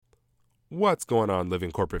What's going on,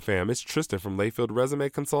 Living Corporate fam? It's Tristan from Layfield Resume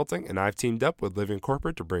Consulting, and I've teamed up with Living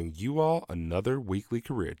Corporate to bring you all another weekly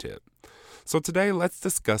career tip. So today, let's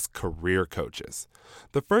discuss career coaches.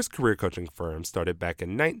 The first career coaching firm started back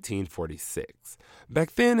in 1946.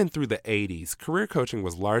 Back then and through the 80s, career coaching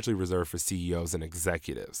was largely reserved for CEOs and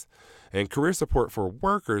executives. And career support for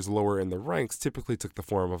workers lower in the ranks typically took the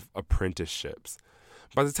form of apprenticeships.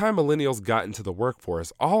 By the time millennials got into the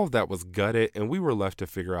workforce, all of that was gutted and we were left to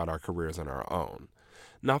figure out our careers on our own.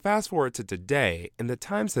 Now fast forward to today, and the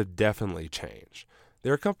times have definitely changed.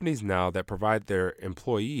 There are companies now that provide their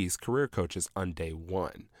employees career coaches on day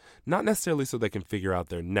one. Not necessarily so they can figure out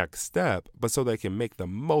their next step, but so they can make the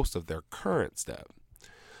most of their current step.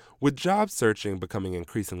 With job searching becoming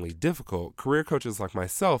increasingly difficult, career coaches like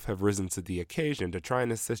myself have risen to the occasion to try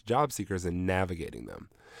and assist job seekers in navigating them.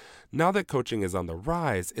 Now that coaching is on the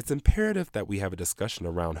rise, it's imperative that we have a discussion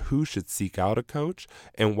around who should seek out a coach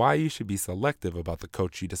and why you should be selective about the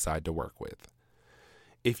coach you decide to work with.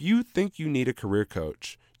 If you think you need a career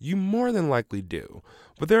coach, you more than likely do,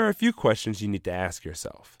 but there are a few questions you need to ask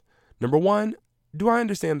yourself. Number one, do I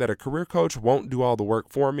understand that a career coach won't do all the work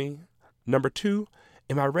for me? Number two,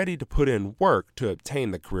 am I ready to put in work to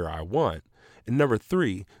obtain the career I want? And number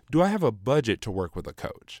three, do I have a budget to work with a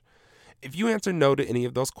coach? If you answer no to any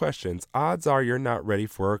of those questions, odds are you're not ready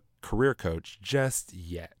for a career coach just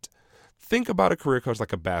yet. Think about a career coach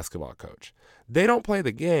like a basketball coach. They don't play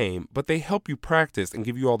the game, but they help you practice and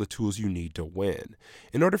give you all the tools you need to win.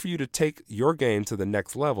 In order for you to take your game to the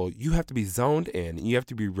next level, you have to be zoned in and you have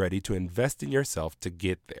to be ready to invest in yourself to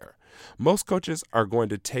get there. Most coaches are going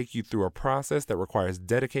to take you through a process that requires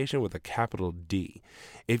dedication with a capital D.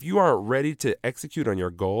 If you aren't ready to execute on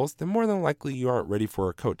your goals, then more than likely you aren't ready for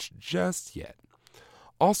a coach just yet.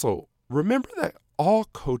 Also, remember that all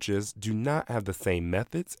coaches do not have the same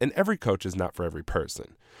methods, and every coach is not for every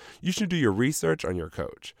person. You should do your research on your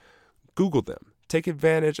coach. Google them. Take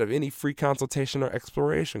advantage of any free consultation or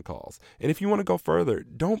exploration calls. And if you want to go further,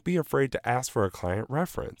 don't be afraid to ask for a client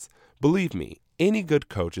reference. Believe me, any good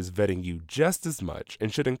coach is vetting you just as much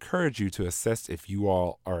and should encourage you to assess if you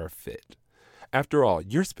all are a fit. After all,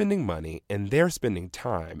 you're spending money and they're spending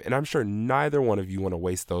time, and I'm sure neither one of you want to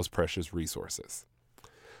waste those precious resources.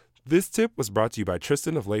 This tip was brought to you by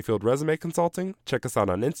Tristan of Layfield Resume Consulting. Check us out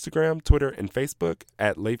on Instagram, Twitter, and Facebook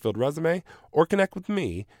at Layfield Resume, or connect with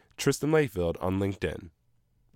me, Tristan Layfield, on LinkedIn.